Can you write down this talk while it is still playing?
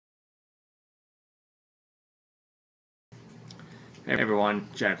Hey everyone,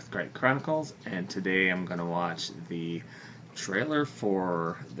 Jack with Chronicles, and today I'm going to watch the trailer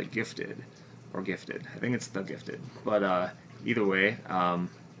for The Gifted, or Gifted. I think it's The Gifted. But either way, I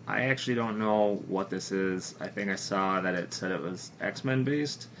actually don't know what this is. I think I saw that it said it was X-Men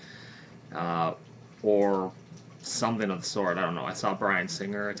based, uh, or something of the sort. I don't know. I saw Bryan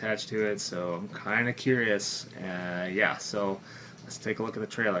Singer attached to it, so I'm kind of curious. Yeah, so let's take a look at the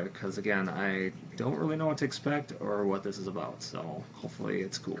trailer because again, I don't really know what to expect or what this is about. So hopefully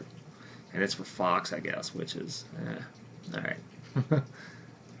it's cool, and it's for Fox, I guess, which is all right.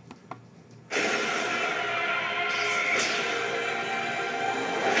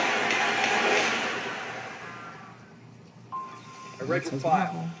 I read your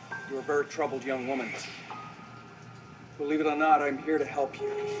file. You're a very troubled young woman. Believe it or not, I'm here to help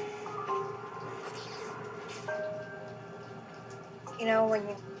you. You know, when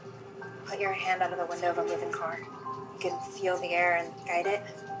you put your hand out of the window of a moving car, you can feel the air and guide it.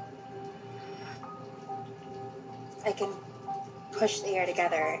 I can push the air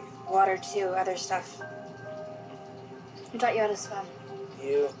together, water too, other stuff. Who taught you how to swim?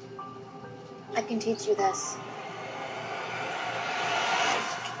 You. I can teach you this.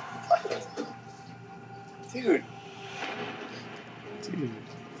 Dude. Dude,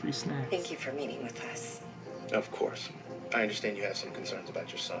 free snacks. Thank you for meeting with us. Of course. I understand you have some concerns about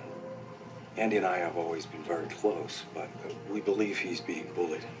your son. Andy and I have always been very close, but we believe he's being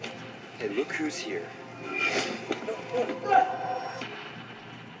bullied. Hey, look who's here.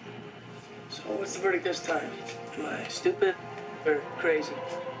 So what's the verdict this time? Am I stupid or crazy?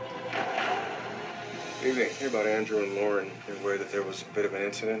 Evening. Hear about Andrew and Lauren. You're aware that there was a bit of an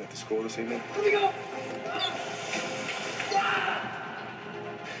incident at the school this evening? Let me go!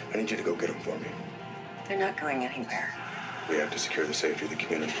 I need you to go get them for me. They're not going anywhere. We have to secure the safety of the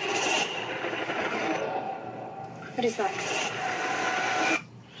community. What is that?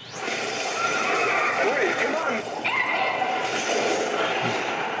 Hurry, come on!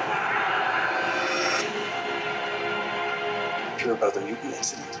 Hear about the mutant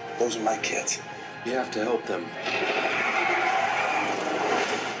incident? Those are my kids. You have to help them.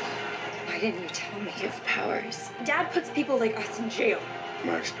 Why didn't you tell me? You have powers. Dad puts people like us in jail. In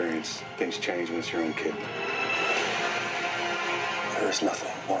my experience, things change when it's your own kid. There is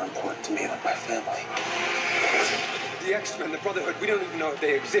nothing more important to me than my family. The X-Men, the Brotherhood, we don't even know if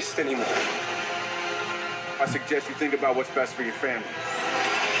they exist anymore. I suggest you think about what's best for your family.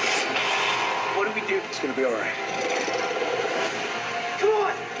 What do we do? It's gonna be all right. Come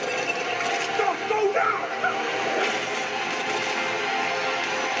on! Go now!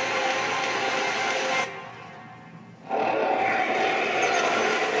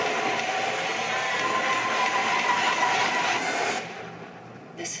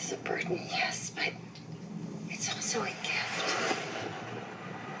 This is a burden, yes, but it's also a gift.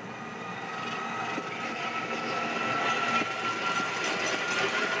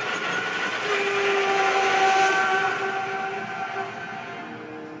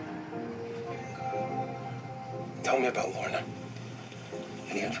 Tell me about Lorna.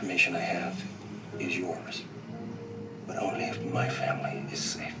 Any information I have is yours. But only if my family is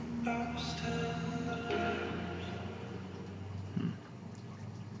safe.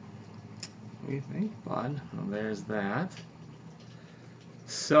 What do you think, bud? Well, there's that.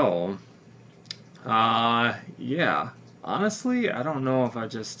 So, yeah. Honestly, I don't know if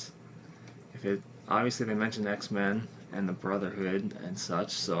if it, obviously they mentioned X-Men and the Brotherhood and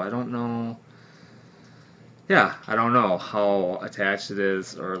such, so I don't know, yeah, I don't know how attached it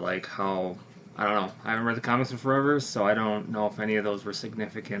is, or like how, I don't know. I haven't read the comics in forever, so I don't know if any of those were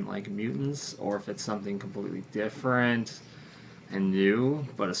significant, like, mutants, or if it's something completely different and new,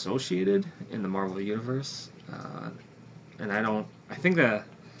 but associated in the Marvel Universe. And I think go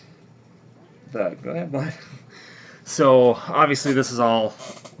ahead, bud. So, obviously this is all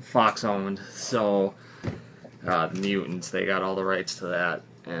Fox owned, so the mutants, they got all the rights to that.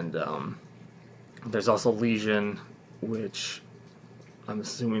 And there's also Legion, which I'm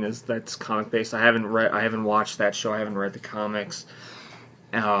assuming that's comic based. I haven't watched that show, I haven't read the comics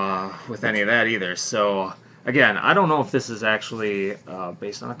with any of that either. So again, I don't know if this is actually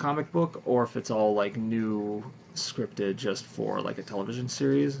based on a comic book or if it's all like new scripted just for like a television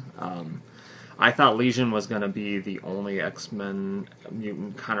series. I thought Legion was going to be the only X-Men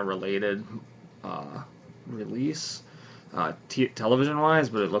mutant kind of related release television wise,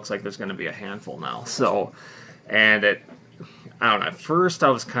 but it looks like there's going to be a handful now. So, and I don't know, at first I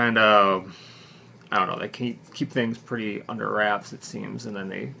was kind of, I don't know, they keep things pretty under wraps, it seems, and then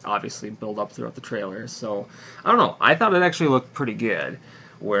they obviously build up throughout the trailer. So, I don't know, I thought it actually looked pretty good.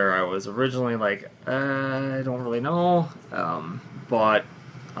 where I was originally like, I don't really know, but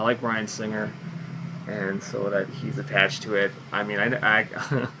I like Bryan Singer, and so that he's attached to it. I mean, I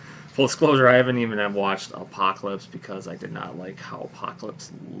full disclosure, I haven't even watched Apocalypse because I did not like how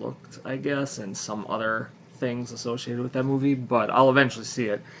Apocalypse looked, I guess, and some other things associated with that movie, but I'll eventually see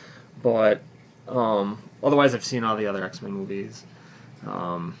it. But otherwise, I've seen all the other X-Men movies,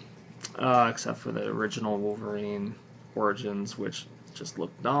 except for the original Wolverine Origins, which just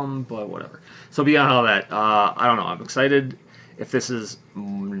looked dumb, but whatever. So beyond all that, I don't know. I'm excited if this is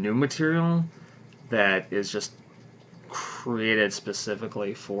new material that is just created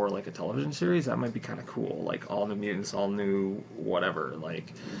specifically for like a television series. That might be kind of cool, like all new mutants, all new whatever,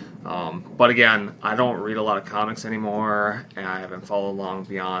 like but again, I don't read a lot of comics anymore, and I haven't followed along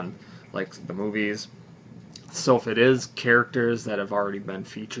beyond like the movies, so if it is characters that have already been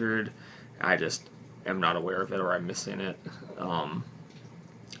featured, I just am not aware of it, or I'm missing it.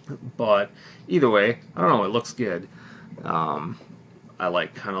 But either way, I don't know, it looks good. I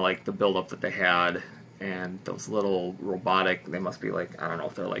like kind of like the build up that they had, and those little robotic, they must be like, I don't know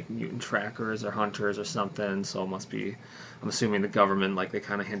if they're like mutant trackers or hunters or something, so it must be, I'm assuming the government, like they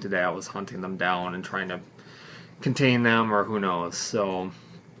kind of hinted at, was hunting them down and trying to contain them, or who knows. So,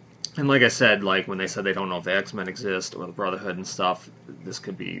 and like I said, like when they said they don't know if the X-Men exist or the Brotherhood and stuff, this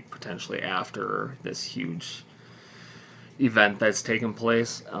could be potentially after this huge event that's taken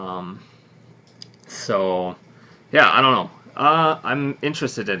place. So yeah, I don't know. I'm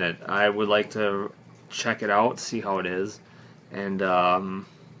interested in it. I would like to check it out, see how it is, and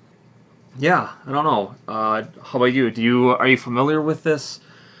yeah, I don't know. How about you? Are you familiar with this,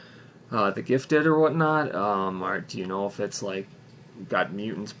 The Gifted or whatnot? Or do you know if it's like got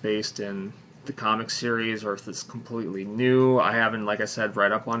mutants based in the comic series, or if it's completely new? I haven't, like I said,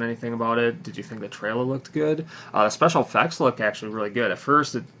 read up on anything about it. Did you think the trailer looked good? The special effects look actually really good. At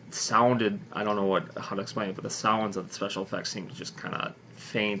first, it sounded, I don't know how to explain it, but the sounds of the special effects seemed just kind of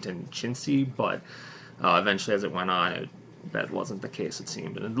faint and chintzy, but eventually as it went on, that wasn't the case, it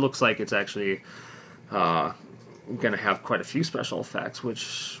seemed. And it looks like it's actually going to have quite a few special effects,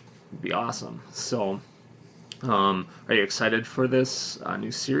 which would be awesome. So, are you excited for this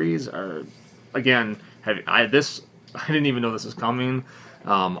new series? Or again, I didn't even know this was coming.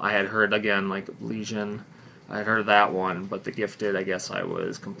 I had heard, again, like Legion. I had heard that one, but The Gifted, I guess I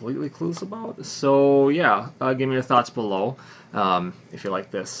was completely clueless about. So yeah, give me your thoughts below. If you like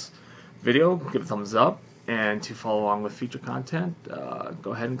this video, give it a thumbs up, and to follow along with future content,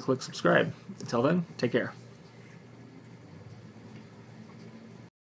 go ahead and click subscribe. Until then, take care.